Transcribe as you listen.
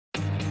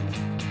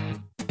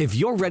If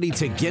you're ready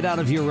to get out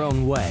of your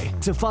own way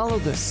to follow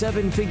the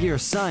seven-figure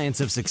science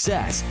of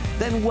success,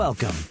 then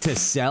welcome to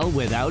Sell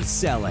Without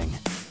Selling.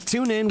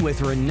 Tune in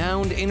with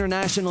renowned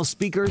international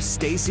speaker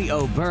Stacey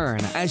O'Byrne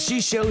as she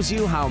shows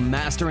you how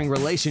mastering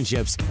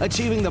relationships,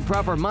 achieving the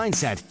proper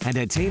mindset, and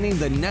attaining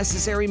the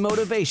necessary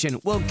motivation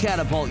will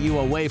catapult you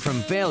away from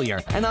failure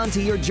and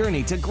onto your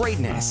journey to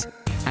greatness.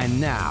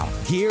 And now,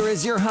 here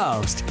is your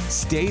host,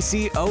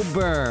 Stacey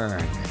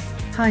O'Byrne.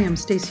 Hi, I'm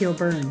Stacey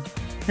O'Byrne,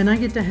 and I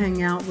get to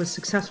hang out with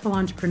successful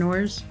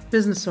entrepreneurs,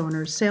 business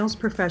owners, sales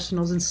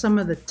professionals, and some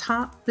of the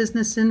top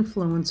business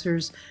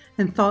influencers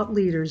and thought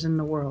leaders in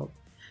the world.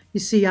 You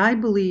see, I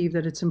believe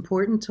that it's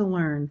important to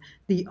learn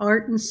the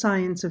art and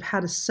science of how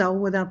to sell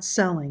without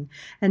selling,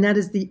 and that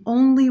is the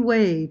only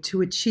way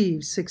to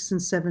achieve 6- and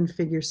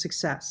 7-figure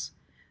success.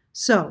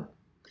 So,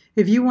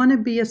 if you want to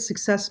be a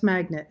success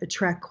magnet,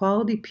 attract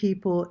quality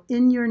people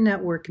in your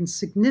network, and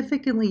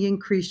significantly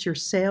increase your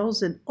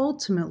sales and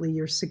ultimately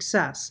your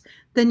success,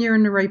 then you're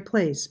in the right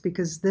place,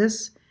 because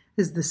this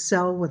is the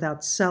Sell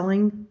Without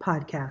Selling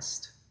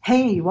podcast.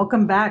 Hey,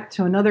 welcome back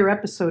to another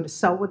episode of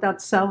Sell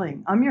Without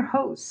Selling. I'm your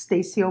host,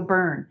 Stacey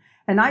O'Byrne,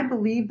 and I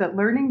believe that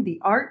learning the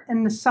art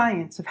and the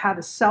science of how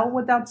to sell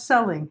without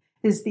selling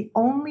is the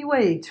only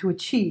way to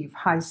achieve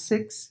high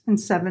 6- and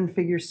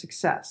 7-figure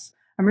success.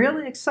 I'm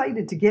really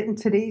excited to get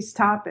into today's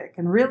topic,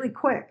 and really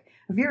quick,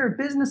 if you're a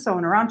business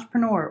owner,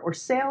 entrepreneur, or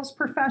sales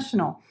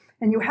professional,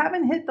 and you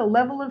haven't hit the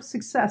level of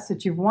success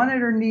that you've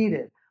wanted or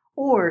needed,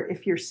 or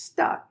if you're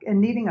stuck and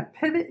needing a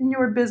pivot in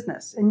your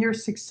business and your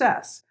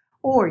success,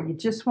 or you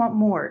just want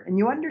more, and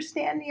you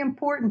understand the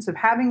importance of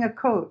having a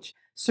coach,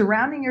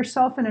 surrounding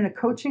yourself in a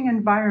coaching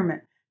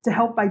environment to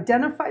help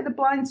identify the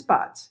blind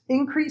spots,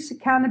 increase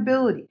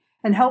accountability,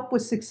 and help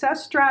with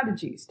success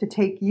strategies to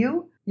take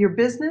you, your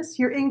business,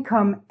 your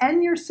income,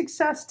 and your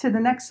success to the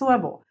next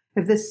level.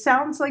 If this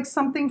sounds like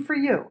something for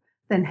you,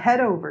 then head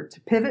over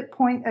to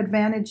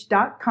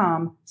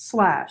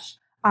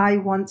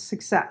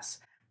pivotpointadvantage.com/I-want-success.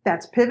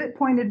 That's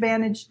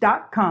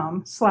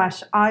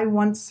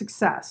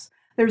pivotpointadvantage.com/I-want-success.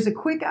 There's a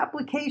quick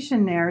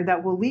application there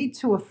that will lead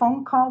to a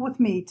phone call with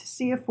me to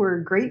see if we're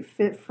a great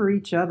fit for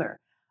each other.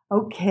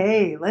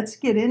 Okay, let's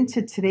get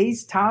into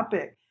today's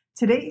topic.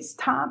 Today's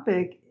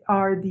topic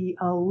are the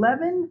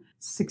 11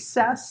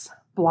 success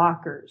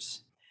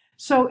blockers.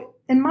 So,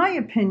 in my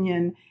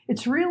opinion,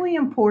 it's really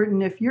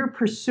important if you're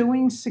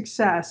pursuing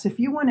success, if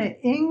you want to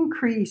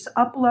increase,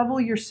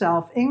 up-level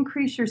yourself,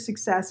 increase your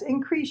success,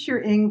 increase your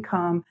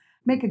income,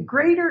 make a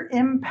greater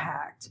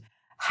impact,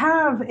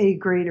 have a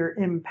greater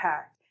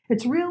impact.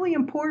 It's really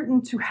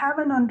important to have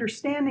an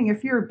understanding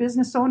if you're a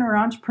business owner,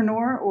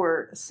 entrepreneur,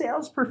 or a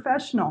sales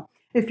professional,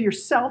 if you're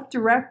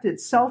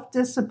self-directed,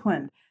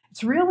 self-disciplined.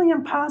 It's really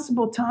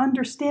impossible to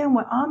understand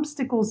what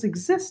obstacles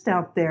exist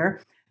out there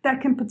that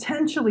can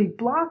potentially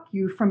block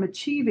you from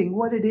achieving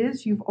what it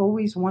is you've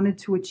always wanted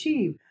to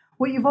achieve,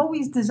 what you've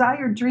always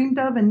desired, dreamed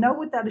of, and know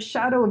without a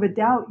shadow of a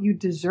doubt you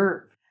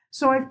deserve.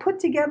 So I've put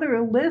together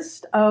a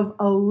list of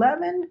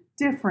 11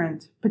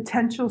 different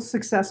potential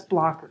success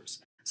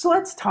blockers. So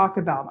let's talk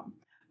about them.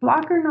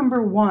 Blocker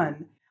number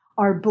 1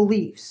 are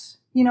beliefs.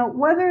 You know,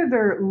 whether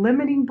they're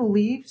limiting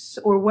beliefs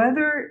or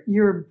whether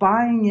you're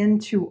buying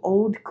into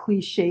old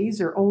cliches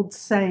or old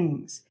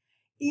sayings.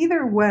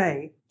 Either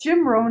way,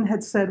 Jim Rohn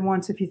had said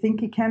once, if you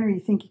think you can or you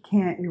think you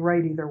can't, you're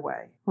right either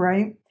way,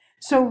 right?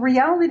 So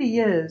reality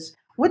is,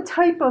 what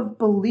type of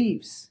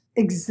beliefs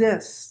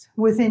exist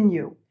within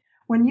you?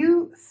 When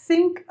you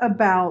think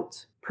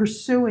about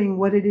pursuing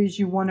what it is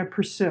you want to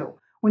pursue,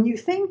 when you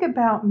think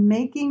about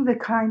making the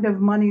kind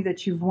of money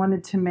that you've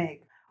wanted to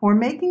make, or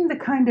making the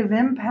kind of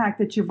impact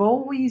that you've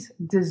always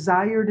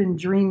desired and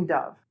dreamed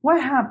of,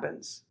 what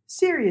happens?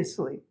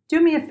 Seriously,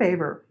 do me a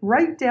favor,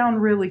 write down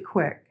really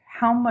quick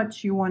how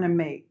much you want to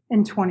make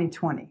in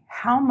 2020,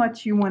 how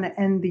much you want to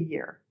end the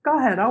year. Go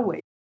ahead, I'll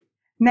wait.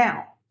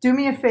 Now, do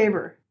me a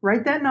favor,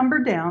 write that number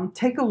down,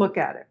 take a look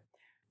at it.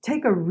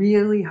 Take a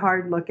really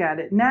hard look at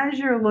it. And as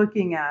you're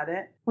looking at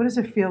it, what does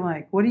it feel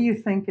like? What are you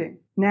thinking?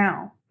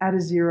 Now, add a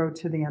 0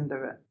 to the end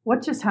of it.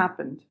 What just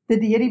happened?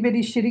 Did the itty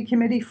bitty shitty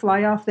committee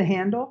fly off the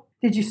handle?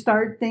 Did you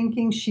start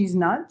thinking she's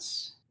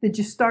nuts? Did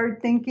you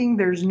start thinking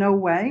there's no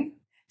way?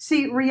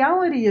 See,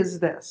 reality is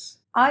this.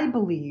 I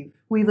believe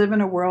we live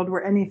in a world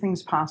where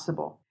anything's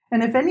possible.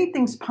 And if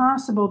anything's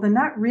possible, then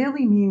that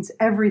really means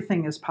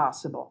everything is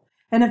possible.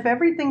 And if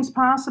everything's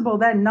possible,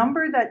 that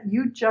number that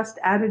you just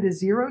added a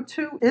 0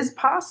 to is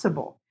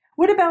possible.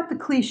 What about the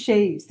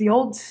cliches, the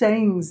old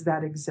sayings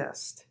that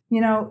exist? You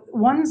know,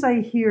 ones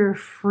I hear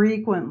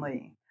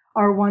frequently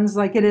are ones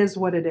like, it is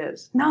what it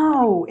is.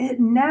 No, it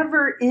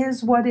never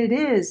is what it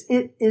is.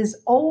 It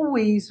is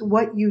always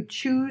what you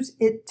choose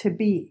it to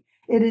be.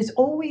 It is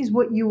always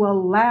what you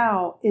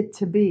allow it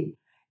to be.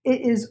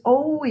 It is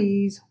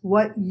always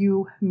what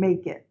you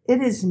make it.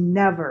 It is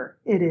never,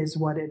 it is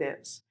what it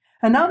is.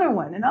 Another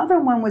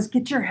one was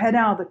get your head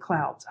out of the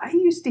clouds. I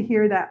used to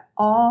hear that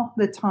all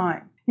the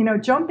time. You know,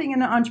 jumping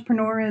into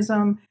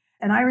entrepreneurism,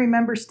 and I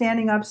remember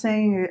standing up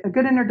saying a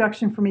good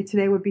introduction for me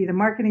today would be the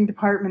marketing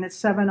department at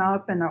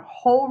 7-Up and a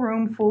whole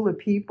room full of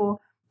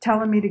people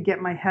telling me to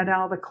get my head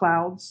out of the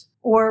clouds.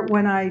 Or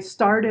when I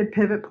started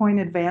Pivot Point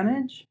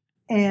Advantage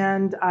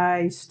and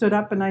I stood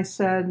up and I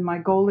said, my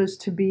goal is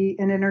to be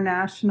an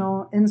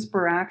international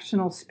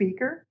inspirational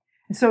speaker.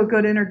 And so a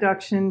good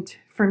introduction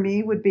for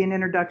me would be an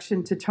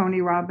introduction to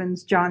Tony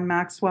Robbins, John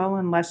Maxwell,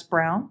 and Les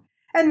Brown.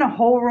 And the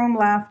whole room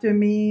laughed at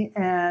me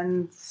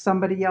and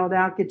somebody yelled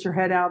out, get your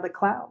head out of the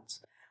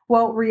clouds.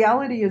 Well,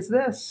 reality is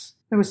this.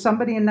 There was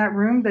somebody in that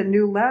room that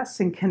knew Les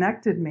and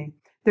connected me.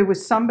 There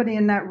was somebody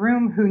in that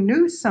room who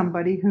knew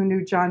somebody who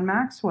knew John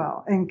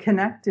Maxwell and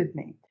connected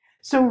me.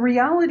 So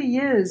reality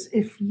is,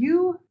 if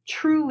you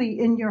truly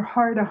in your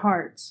heart of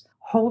hearts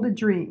hold a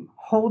dream,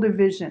 hold a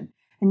vision,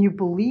 and you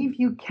believe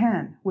you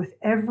can with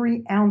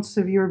every ounce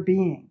of your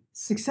being,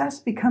 success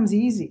becomes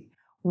easy.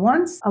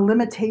 Once a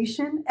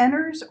limitation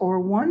enters, or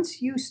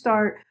once you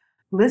start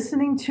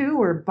listening to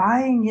or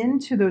buying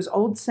into those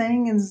old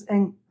sayings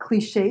and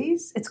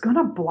cliches, it's going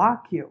to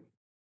block you.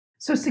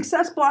 So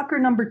success blocker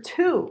number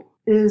 2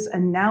 is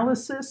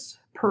analysis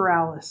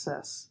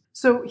paralysis.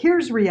 So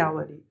here's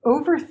reality.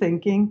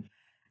 Overthinking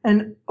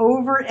and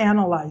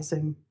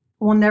overanalyzing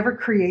will never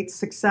create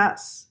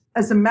success.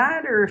 As a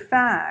matter of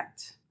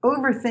fact,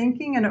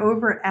 overthinking and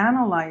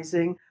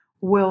overanalyzing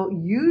will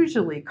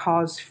usually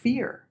cause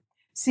fear.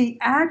 See,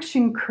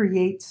 action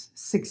creates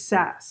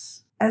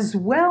success, as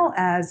well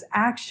as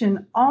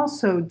action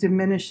also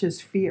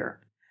diminishes fear.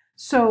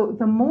 So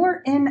the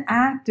more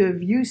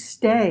inactive you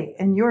stay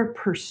in your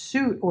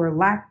pursuit or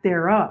lack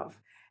thereof,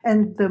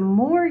 and the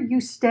more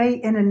you stay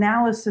in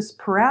analysis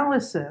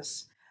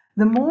paralysis,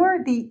 the more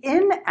the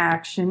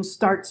inaction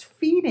starts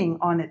feeding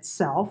on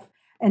itself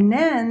and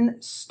then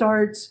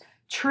starts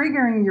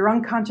triggering your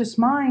unconscious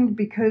mind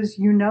because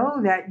you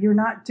know that you're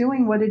not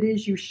doing what it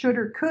is you should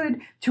or could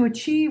to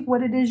achieve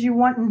what it is you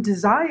want and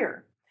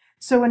desire.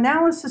 So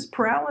analysis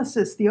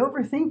paralysis, the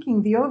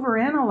overthinking, the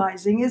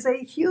overanalyzing is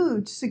a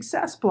huge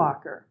success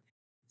blocker.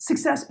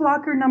 Success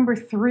blocker number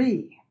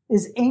 3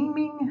 is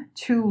aiming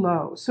too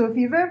low. So if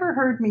you've ever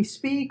heard me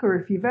speak, or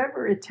if you've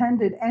ever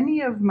attended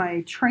any of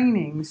my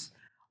trainings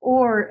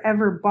or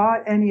ever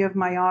bought any of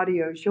my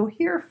audios, you'll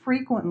hear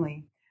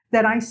frequently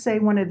that I say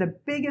one of the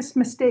biggest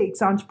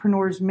mistakes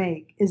entrepreneurs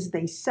make is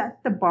they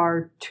set the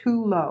bar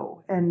too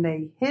low and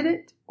they hit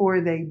it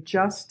or they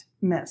just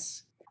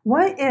miss.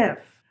 What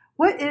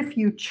if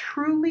you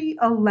truly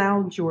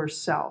allowed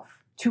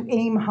yourself to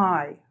aim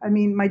high? I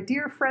mean, my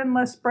dear friend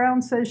Les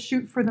Brown says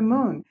shoot for the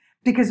moon,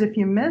 because if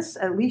you miss,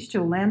 at least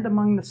you'll land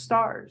among the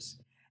stars.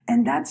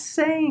 And that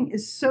saying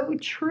is so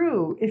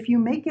true if you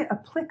make it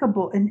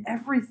applicable in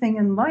everything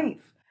in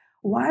life.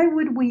 Why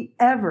would we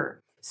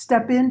ever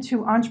step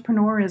into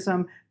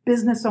entrepreneurism,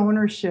 business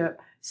ownership,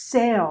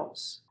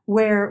 sales,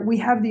 where we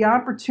have the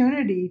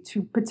opportunity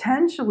to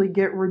potentially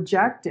get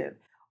rejected?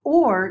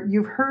 Or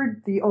you've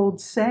heard the old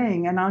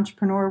saying, an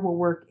entrepreneur will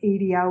work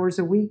 80 hours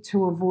a week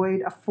to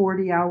avoid a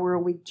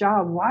 40-hour-a-week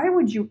job. Why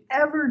would you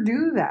ever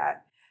do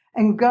that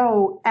and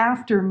go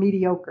after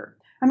mediocre?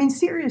 I mean,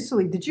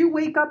 seriously, did you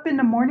wake up in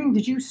the morning?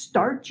 Did you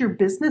start your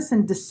business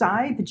and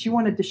decide that you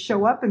wanted to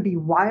show up and be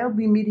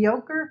wildly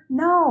mediocre?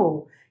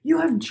 No, you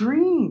have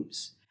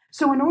dreams.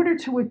 So in order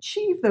to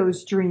achieve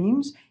those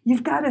dreams,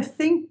 you've got to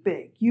think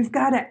big. You've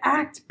got to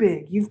act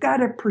big. You've got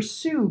to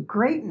pursue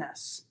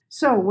greatness.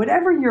 So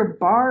whatever your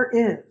bar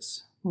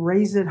is,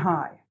 raise it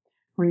high.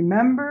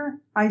 Remember,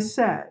 I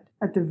said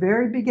at the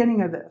very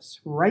beginning of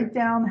this, write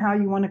down how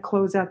you want to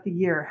close out the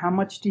year. How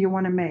much do you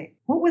want to make?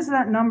 What was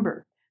that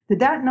number? Did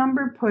that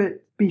number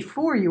put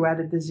before you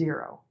added the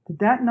 0? Did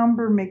that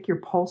number make your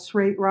pulse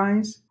rate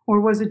rise?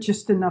 Or was it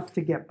just enough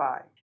to get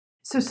by?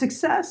 So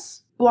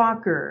success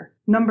blocker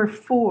number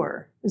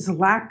 4 is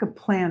lack of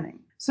planning.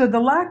 So the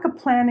lack of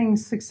planning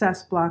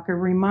success blocker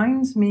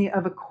reminds me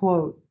of a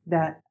quote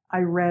that I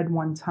read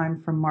one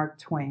time from Mark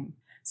Twain.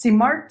 See,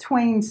 Mark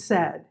Twain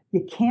said,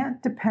 you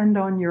can't depend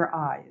on your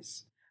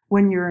eyes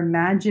when your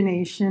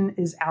imagination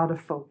is out of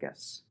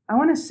focus. I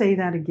want to say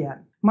that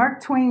again.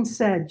 Mark Twain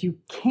said, you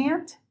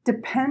can't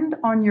depend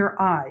on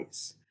your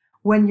eyes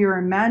when your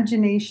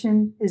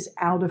imagination is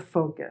out of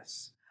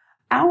focus.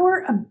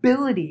 Our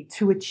ability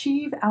to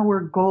achieve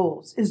our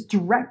goals is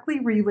directly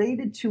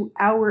related to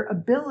our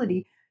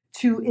ability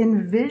to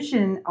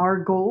envision our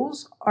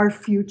goals, our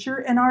future,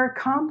 and our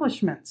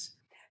accomplishments.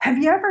 Have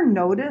you ever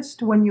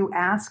noticed when you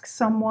ask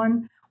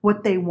someone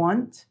what they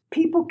want,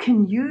 people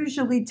can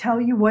usually tell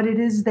you what it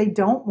is they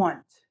don't want,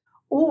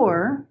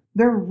 or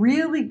they're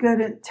really good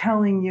at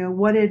telling you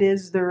what it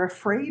is they're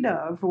afraid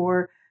of,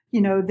 or,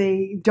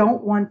 they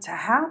don't want to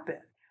happen.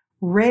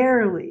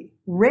 Rarely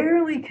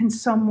can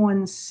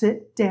someone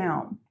sit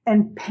down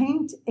and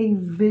paint a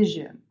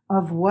vision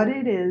of what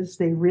it is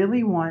they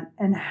really want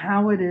and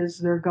how it is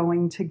they're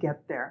going to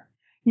get there.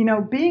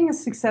 Being a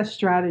success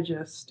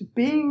strategist,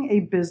 being a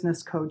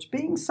business coach,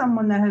 being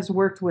someone that has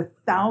worked with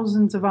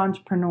thousands of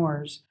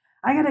entrepreneurs,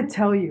 I got to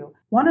tell you,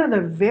 one of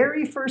the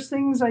very first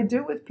things I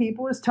do with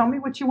people is tell me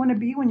what you want to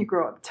be when you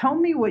grow up. Tell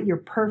me what your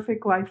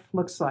perfect life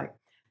looks like.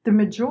 The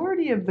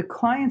majority of the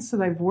clients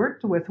that I've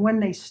worked with,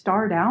 when they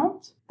start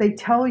out, they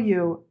tell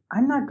you,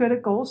 I'm not good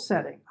at goal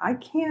setting. I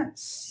can't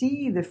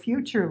see the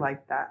future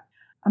like that.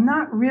 I'm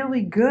not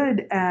really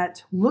good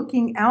at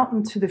looking out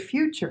into the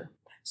future.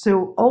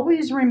 So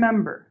always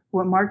remember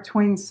what Mark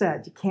Twain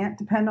said. You can't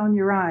depend on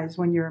your eyes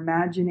when your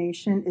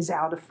imagination is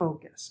out of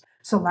focus.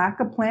 So lack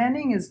of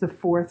planning is the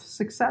fourth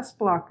success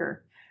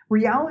blocker.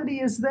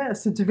 Reality is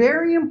this. It's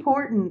very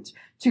important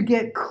to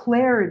get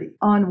clarity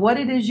on what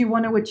it is you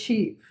want to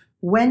achieve,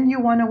 when you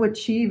want to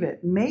achieve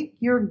it. Make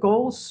your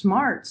goals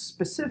smart,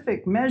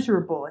 specific,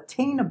 measurable,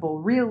 attainable,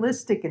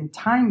 realistic, and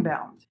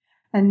time-bound.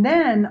 And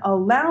then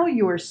allow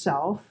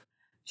yourself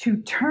to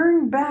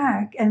turn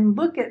back and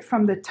look at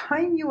from the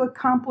time you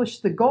accomplish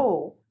the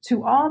goal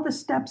to all the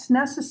steps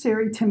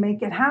necessary to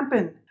make it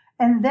happen.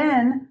 And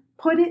then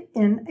put it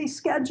in a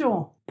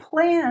schedule.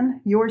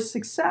 Plan your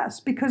success,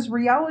 because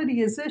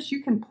reality is this: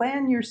 you can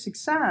plan your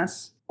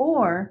success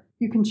or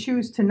you can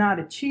choose to not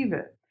achieve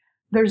it.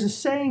 There's a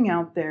saying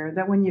out there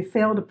that when you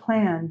fail to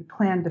plan, you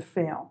plan to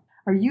fail.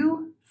 Are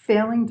you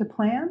failing to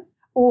plan,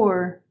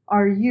 or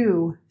are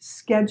you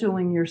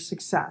scheduling your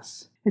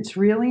success? It's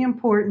really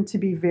important to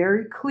be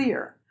very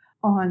clear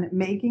on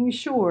making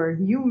sure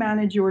you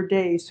manage your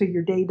day so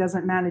your day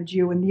doesn't manage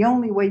you. And the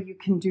only way you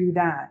can do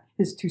that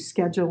is to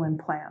schedule and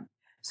plan.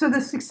 So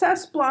the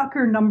success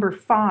blocker number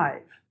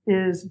 5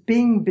 is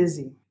being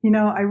busy.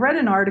 I read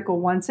an article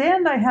once,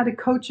 and I had a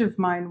coach of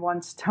mine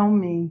once tell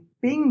me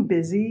being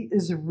busy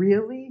is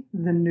really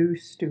the new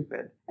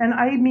stupid. And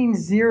I mean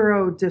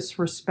zero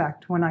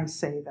disrespect when I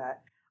say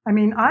that.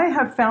 I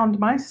have found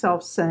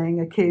myself saying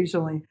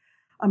occasionally,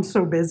 I'm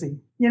so busy.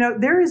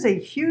 There is a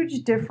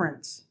huge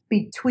difference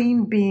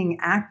between being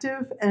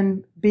active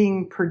and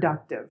being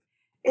productive.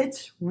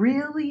 It's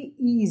really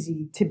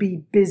easy to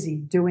be busy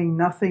doing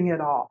nothing at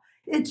all.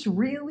 It's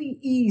really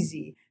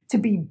easy to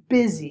be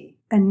busy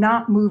and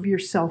not move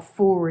yourself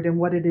forward in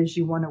what it is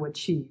you want to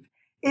achieve.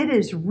 It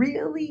is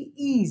really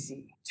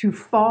easy to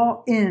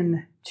fall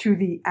into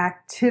the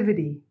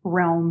activity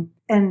realm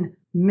and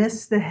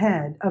miss the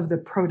head of the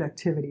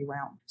productivity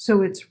realm.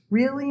 So it's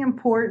really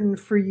important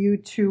for you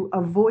to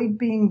avoid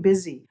being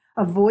busy,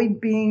 avoid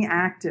being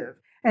active,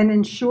 and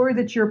ensure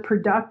that you're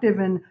productive.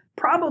 And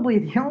probably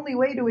the only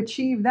way to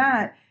achieve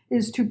that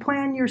is to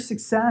plan your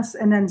success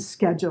and then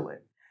schedule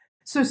it.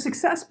 So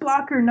success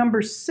blocker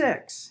number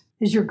 6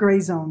 is your gray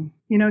zone.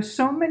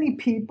 So many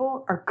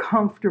people are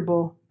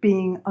comfortable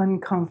being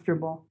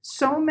uncomfortable.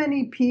 So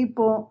many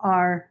people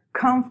are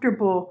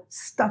comfortable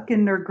stuck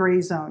in their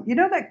gray zone.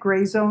 That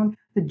gray zone,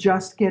 the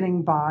just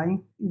getting by,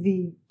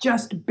 the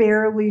just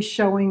barely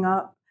showing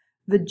up,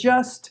 the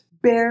just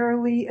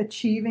barely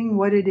achieving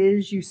what it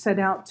is you set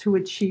out to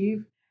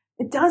achieve.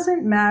 It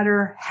doesn't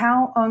matter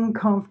how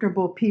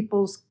uncomfortable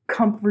people's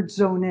comfort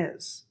zone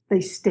is. They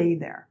stay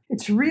there.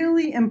 It's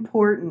really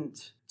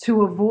important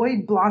to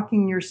avoid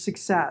blocking your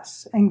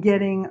success and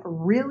getting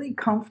really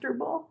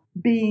comfortable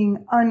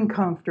being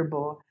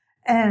uncomfortable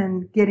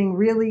and getting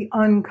really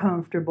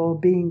uncomfortable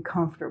being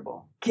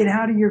comfortable. Get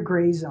out of your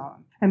gray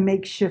zone and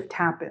make shift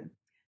happen.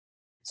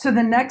 So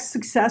the next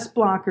success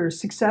blocker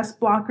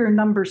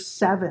number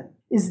 7,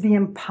 is the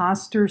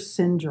imposter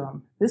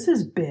syndrome. This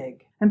is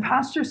big.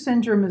 Imposter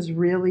syndrome is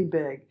really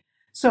big.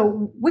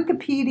 So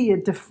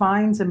Wikipedia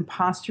defines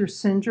imposter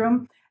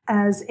syndrome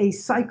as a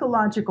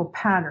psychological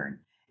pattern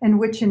in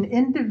which an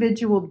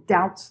individual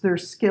doubts their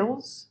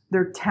skills,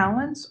 their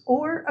talents,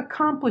 or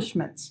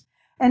accomplishments,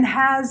 and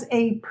has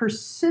a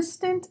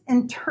persistent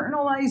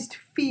internalized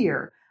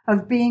fear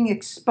of being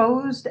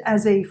exposed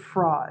as a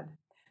fraud.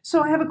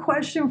 So I have a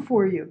question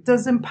for you.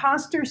 Does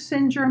imposter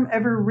syndrome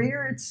ever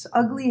rear its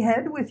ugly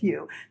head with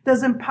you?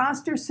 Does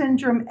imposter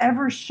syndrome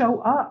ever show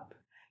up?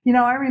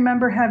 I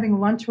remember having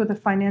lunch with a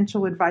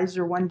financial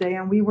advisor one day,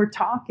 and we were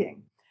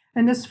talking.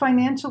 And this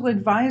financial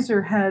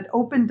advisor had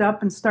opened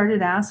up and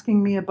started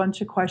asking me a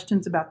bunch of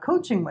questions about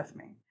coaching with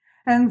me.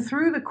 And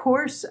through the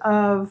course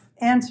of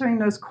answering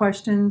those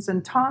questions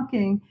and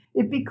talking,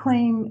 it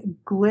became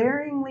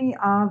glaringly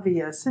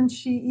obvious, and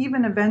she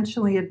even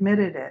eventually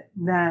admitted it,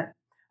 that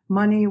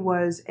money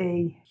was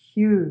a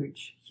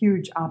huge,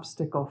 huge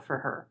obstacle for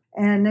her.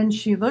 And then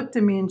she looked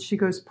at me and she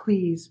goes,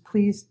 please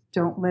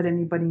don't let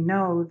anybody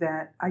know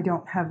that I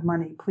don't have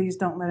money. Please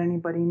don't let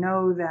anybody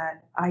know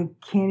that I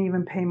can't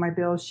even pay my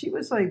bills. She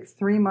was like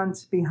 3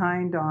 months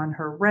behind on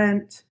her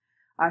rent.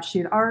 She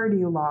had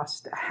already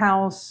lost a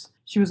house.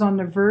 She was on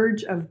the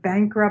verge of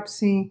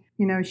bankruptcy.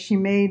 She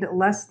made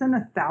less than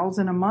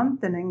 $1,000 a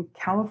month. And in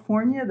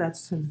California,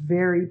 that's a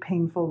very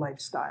painful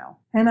lifestyle.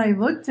 And I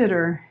looked at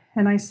her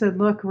and I said,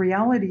 look,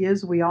 reality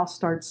is we all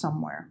start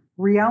somewhere.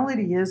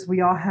 Reality is we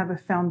all have a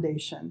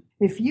foundation.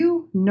 If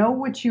you know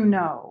what you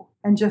know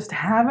and just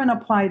haven't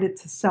applied it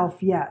to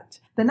self yet,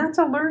 then that's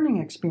a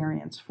learning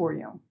experience for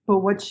you. But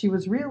what she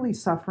was really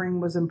suffering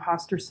was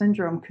imposter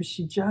syndrome, because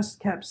she just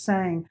kept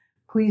saying,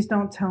 please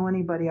don't tell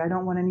anybody. I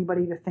don't want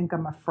anybody to think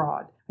I'm a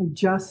fraud. I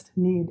just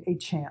need a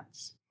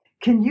chance.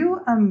 Can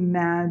you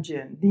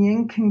imagine the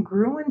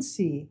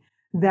incongruency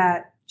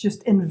that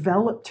just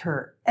enveloped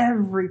her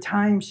every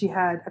time she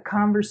had a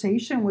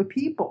conversation with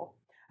people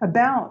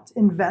about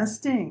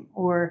investing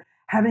or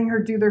having her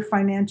do their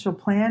financial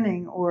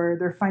planning or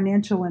their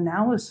financial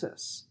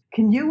analysis.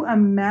 Can you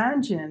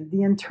imagine the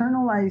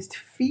internalized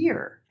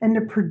fear and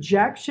the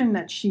projection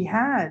that she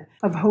had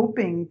of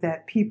hoping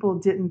that people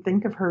didn't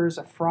think of her as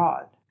a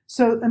fraud?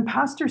 So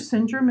imposter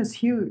syndrome is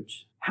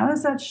huge. How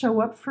does that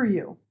show up for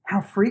you? How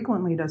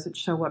frequently does it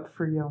show up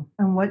for you?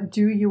 And what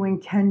do you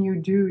and can you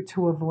do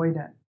to avoid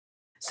it?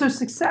 So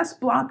success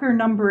blocker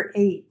number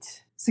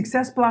 8.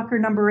 Success blocker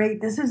number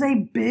 8. This is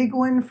a big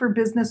one for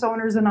business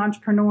owners and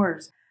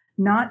entrepreneurs.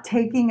 Not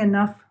taking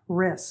enough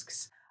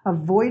risks,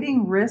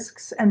 avoiding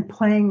risks and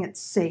playing it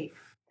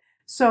safe.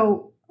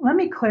 So let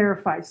me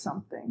clarify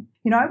something.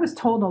 I was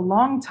told a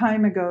long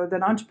time ago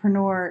that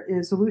entrepreneur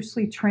is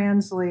loosely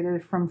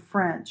translated from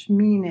French,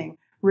 meaning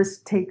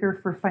risk taker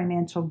for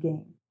financial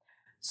gain.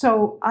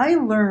 So I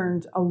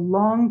learned a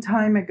long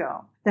time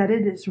ago that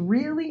it is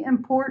really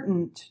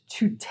important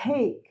to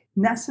take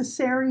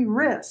necessary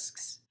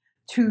risks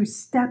to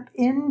step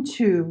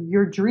into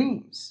your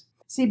dreams.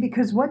 See,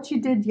 because what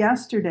you did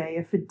yesterday,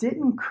 if it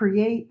didn't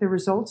create the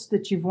results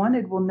that you've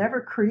wanted, will never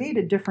create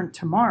a different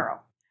tomorrow.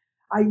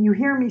 You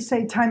hear me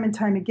say time and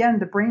time again,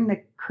 the brain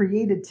that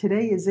created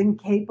today is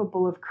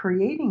incapable of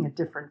creating a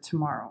different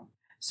tomorrow.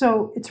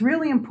 So it's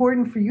really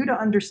important for you to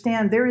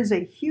understand there is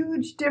a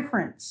huge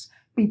difference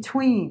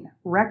between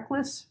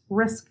reckless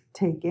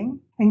risk-taking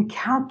and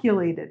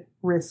calculated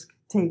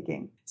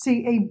risk-taking.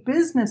 See, a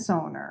business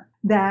owner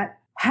that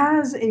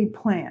has a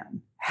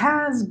plan,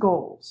 has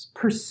goals,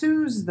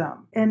 pursues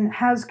them, and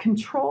has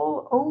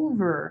control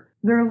over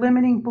their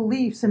limiting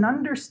beliefs and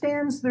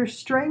understands their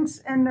strengths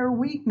and their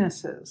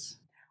weaknesses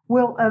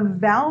will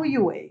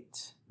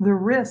evaluate the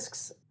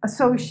risks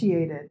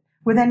associated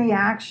with any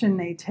action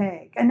they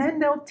take. And then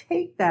they'll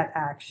take that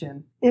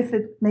action if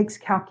it makes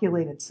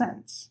calculated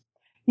sense.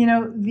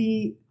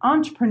 The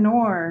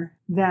entrepreneur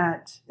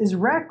that is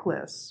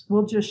reckless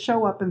will just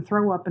show up and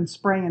throw up and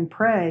spray and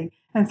pray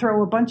and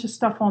throw a bunch of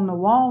stuff on the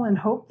wall and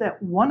hope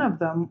that one of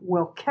them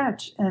will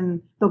catch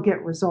and they'll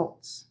get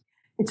results.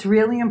 It's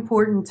really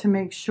important to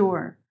make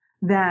sure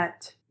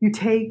that you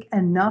take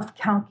enough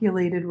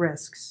calculated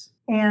risks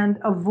and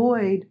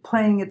avoid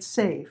playing it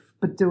safe,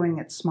 but doing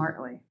it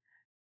smartly.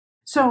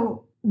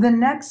 So the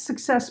next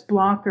success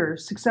blocker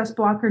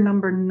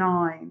number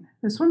 9,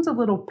 this one's a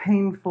little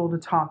painful to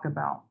talk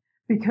about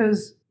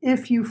because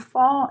if you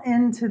fall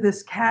into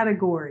this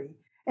category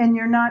and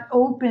you're not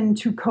open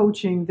to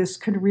coaching, this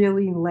could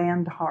really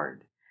land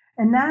hard.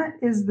 And that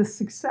is the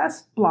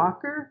success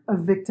blocker of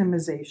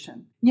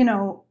victimization.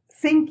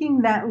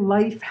 Thinking that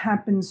life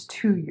happens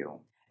to you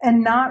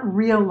and not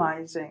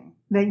realizing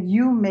that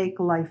you make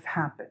life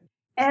happen.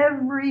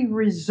 Every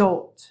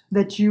result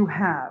that you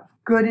have,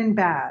 good and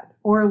bad,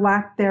 or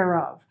lack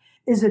thereof,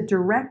 is a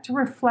direct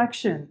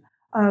reflection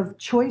of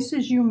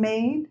choices you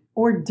made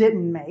or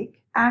didn't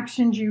make,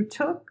 actions you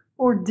took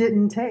or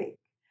didn't take.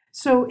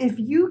 So if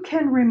you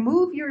can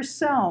remove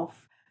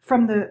yourself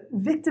from the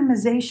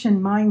victimization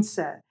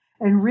mindset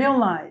and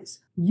realize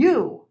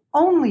you,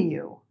 only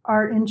you,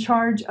 are in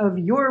charge of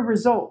your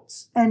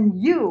results,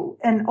 and you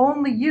and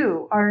only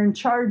you are in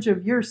charge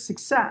of your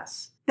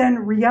success,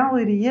 then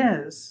reality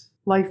is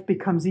life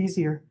becomes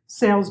easier,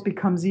 sales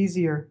becomes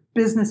easier,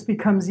 business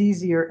becomes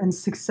easier, and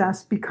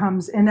success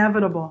becomes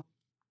inevitable.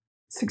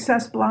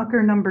 Success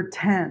blocker number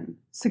 10.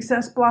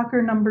 Success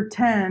blocker number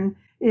 10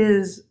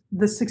 is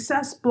the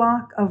success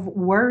block of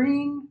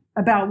worrying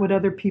about what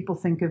other people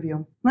think of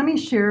you. Let me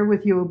share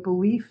with you a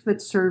belief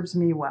that serves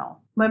me well.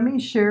 Let me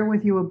share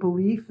with you a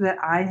belief that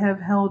I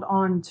have held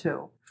on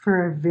to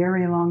for a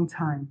very long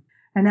time.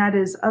 And that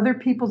is other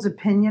people's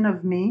opinion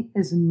of me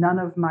is none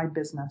of my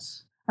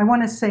business. I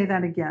want to say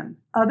that again.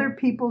 Other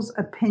people's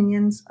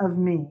opinions of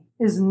me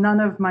is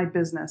none of my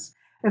business.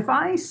 If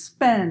I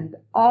spend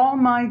all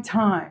my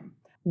time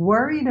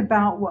worried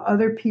about what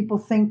other people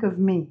think of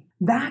me,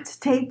 that's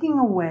taking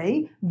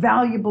away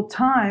valuable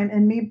time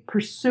and me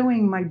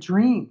pursuing my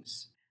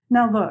dreams.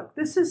 Now look,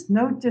 this is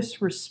no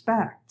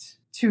disrespect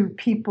to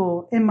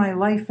people in my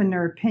life and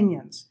their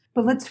opinions,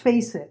 but let's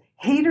face it,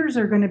 haters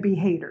are going to be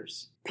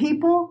haters.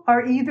 People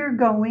are either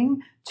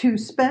going to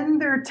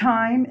spend their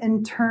time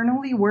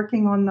internally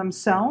working on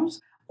themselves,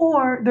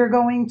 or they're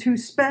going to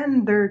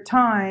spend their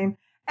time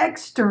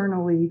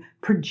externally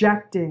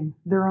projecting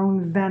their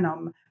own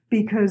venom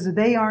because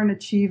they aren't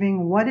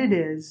achieving what it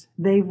is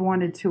they've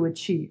wanted to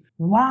achieve.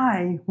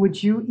 Why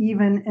would you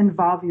even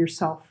involve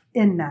yourself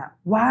in that?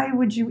 Why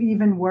would you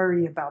even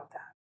worry about that?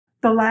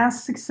 The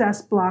last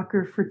success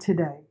blocker for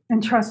today,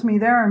 and trust me,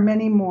 there are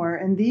many more,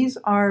 and these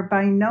are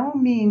by no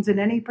means in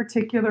any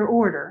particular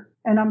order,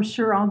 and I'm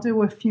sure I'll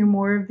do a few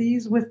more of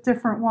these with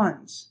different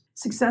ones.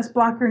 Success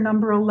blocker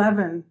number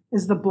 11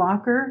 is the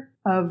blocker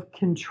of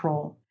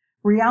control.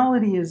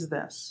 Reality is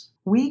this: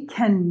 we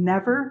can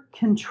never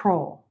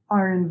control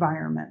our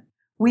environment.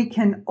 We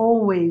can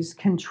always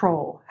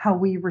control how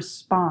we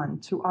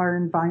respond to our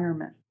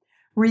environment.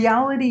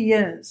 Reality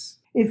is,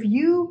 if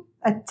you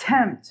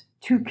attempt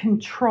to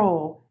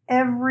control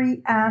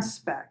every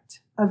aspect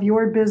of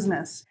your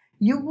business,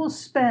 you will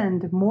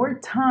spend more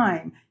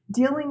time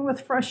dealing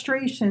with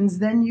frustrations,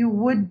 then you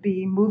would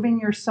be moving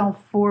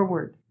yourself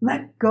forward.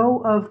 Let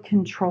go of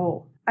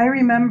control. I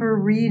remember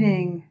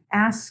reading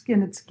Ask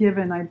and It's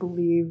Given, I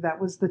believe that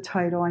was the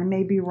title. I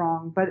may be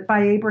wrong, but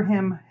by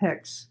Abraham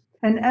Hicks.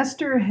 And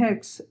Esther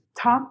Hicks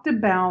talked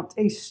about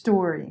a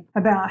story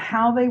about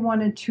how they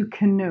wanted to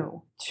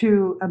canoe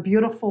to a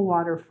beautiful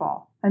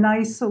waterfall, an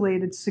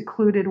isolated,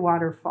 secluded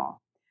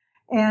waterfall.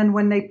 And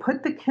when they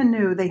put the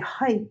canoe, they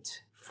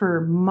hiked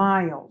for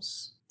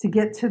miles to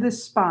get to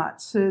this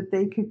spot so that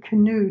they could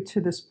canoe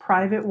to this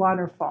private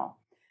waterfall.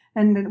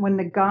 And then when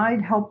the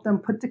guide helped them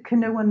put the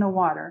canoe in the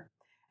water,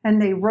 and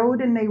they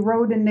rowed and they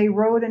rowed and they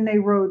rowed and they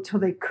rowed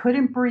till they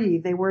couldn't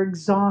breathe. They were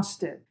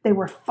exhausted. They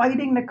were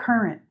fighting the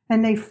current.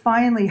 And they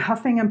finally,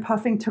 huffing and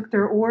puffing, took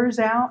their oars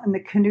out and the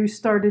canoe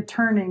started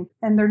turning.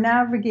 And their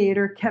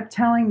navigator kept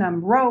telling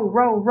them, row,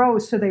 row, row.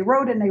 So they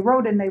rowed and they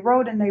rowed and they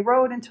rowed and they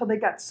rowed until they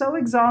got so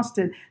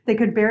exhausted they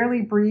could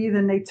barely breathe,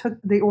 and they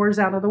took the oars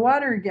out of the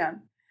water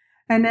again.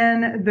 And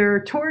then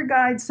their tour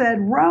guide said,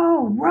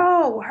 row,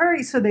 row,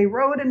 hurry. So they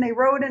rowed and they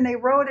rowed and they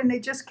rowed, and they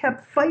just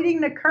kept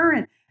fighting the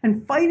current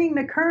and fighting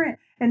the current.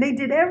 And they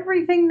did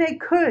everything they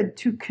could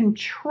to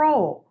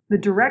control the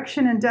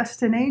direction and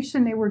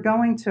destination they were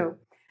going to.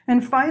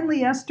 And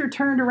finally, Esther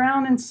turned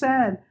around and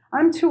said,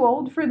 I'm too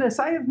old for this.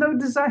 I have no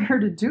desire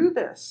to do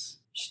this.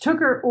 She took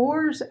her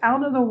oars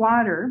out of the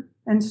water,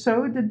 and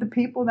so did the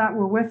people that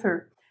were with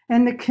her.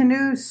 And the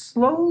canoe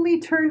slowly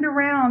turned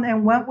around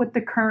and went with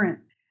the current.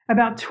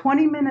 About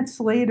 20 minutes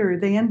later,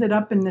 they ended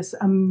up in this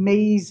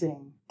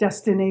amazing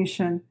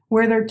destination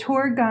where their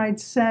tour guide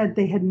said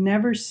they had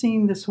never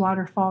seen this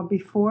waterfall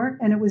before,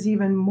 and it was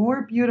even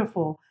more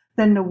beautiful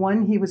than the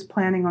one he was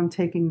planning on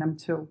taking them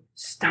to.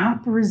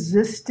 Stop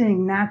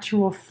resisting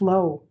natural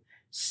flow.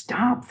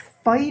 Stop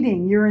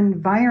fighting your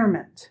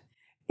environment.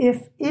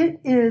 If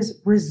it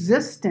is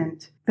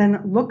resistant,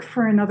 then look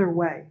for another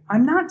way.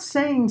 I'm not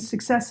saying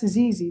success is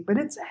easy, but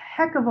it's a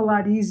heck of a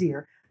lot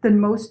easier than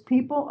most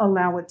people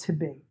allow it to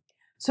be.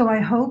 So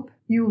I hope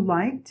you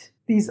liked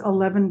these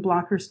 11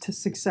 blockers to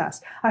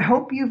success. I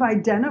hope you've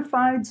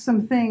identified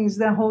some things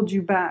that hold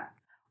you back.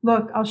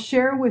 Look, I'll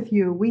share with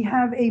you, we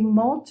have a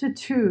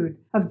multitude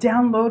of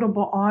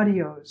downloadable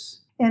audios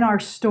in our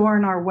store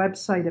and our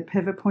website at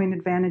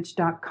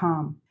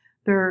pivotpointadvantage.com.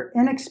 They're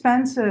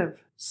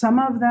inexpensive. Some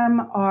of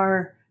them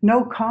are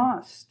no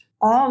cost.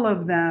 All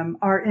of them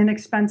are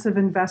inexpensive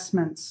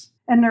investments.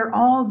 And they're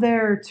all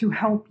there to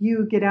help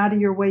you get out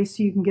of your way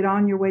so you can get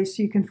on your way,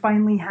 so you can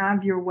finally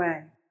have your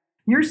way.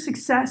 Your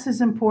success is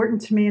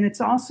important to me, and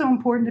it's also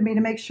important to me to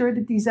make sure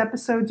that these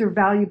episodes are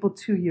valuable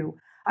to you.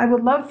 I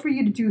would love for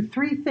you to do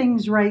 3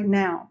 things right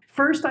now.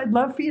 First, I'd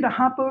love for you to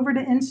hop over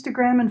to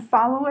Instagram and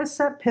follow us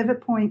at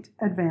Pivot Point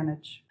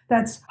Advantage.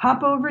 That's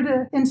hop over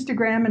to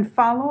Instagram and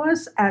follow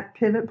us at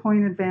Pivot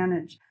Point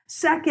Advantage.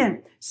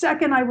 Second,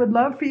 I would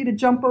love for you to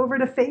jump over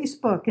to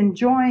Facebook and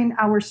join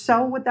our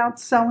Sell Without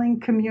Selling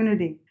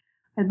community.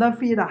 I'd love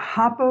for you to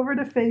hop over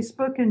to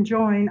Facebook and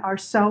join our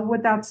Sell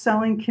Without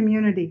Selling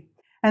community.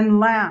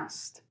 And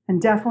last,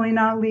 and definitely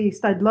not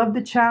least, I'd love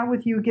to chat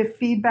with you, give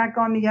feedback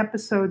on the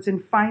episodes,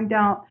 and find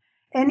out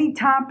any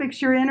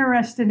topics you're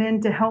interested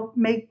in to help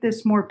make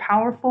this more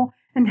powerful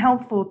and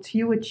helpful to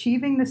you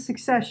achieving the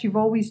success you've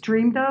always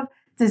dreamed of,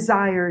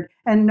 desired,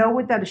 and know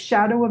without a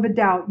shadow of a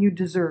doubt you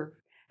deserve.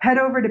 Head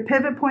over to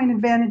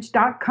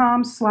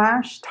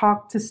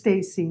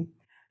pivotpointadvantage.com/talktostacey.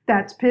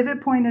 That's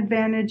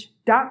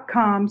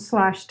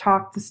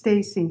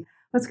pivotpointadvantage.com/talktostacey.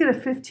 Let's get a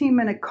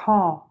 15-minute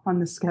call on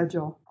the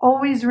schedule.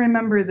 Always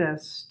remember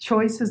this: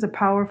 choice is a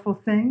powerful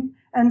thing,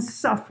 and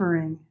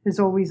suffering is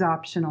always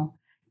optional.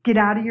 Get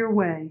out of your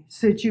way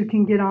so that you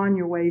can get on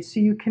your way, so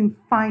you can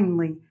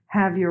finally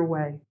have your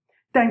way.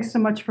 Thanks so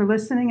much for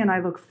listening, and I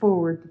look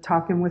forward to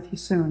talking with you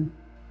soon.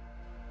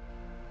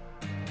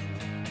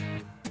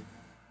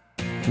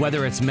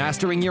 Whether it's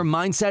mastering your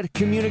mindset,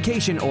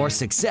 communication, or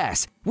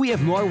success, we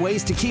have more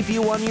ways to keep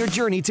you on your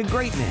journey to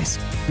greatness.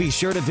 Be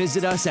sure to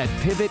visit us at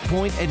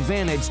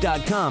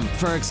pivotpointadvantage.com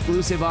for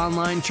exclusive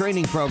online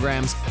training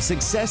programs,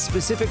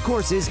 success-specific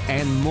courses,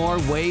 and more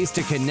ways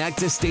to connect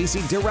to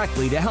Stacey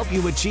directly to help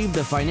you achieve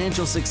the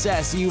financial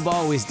success you've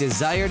always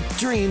desired,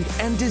 dreamed,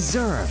 and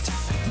deserved.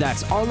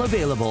 That's all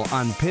available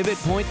on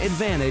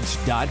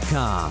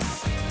pivotpointadvantage.com.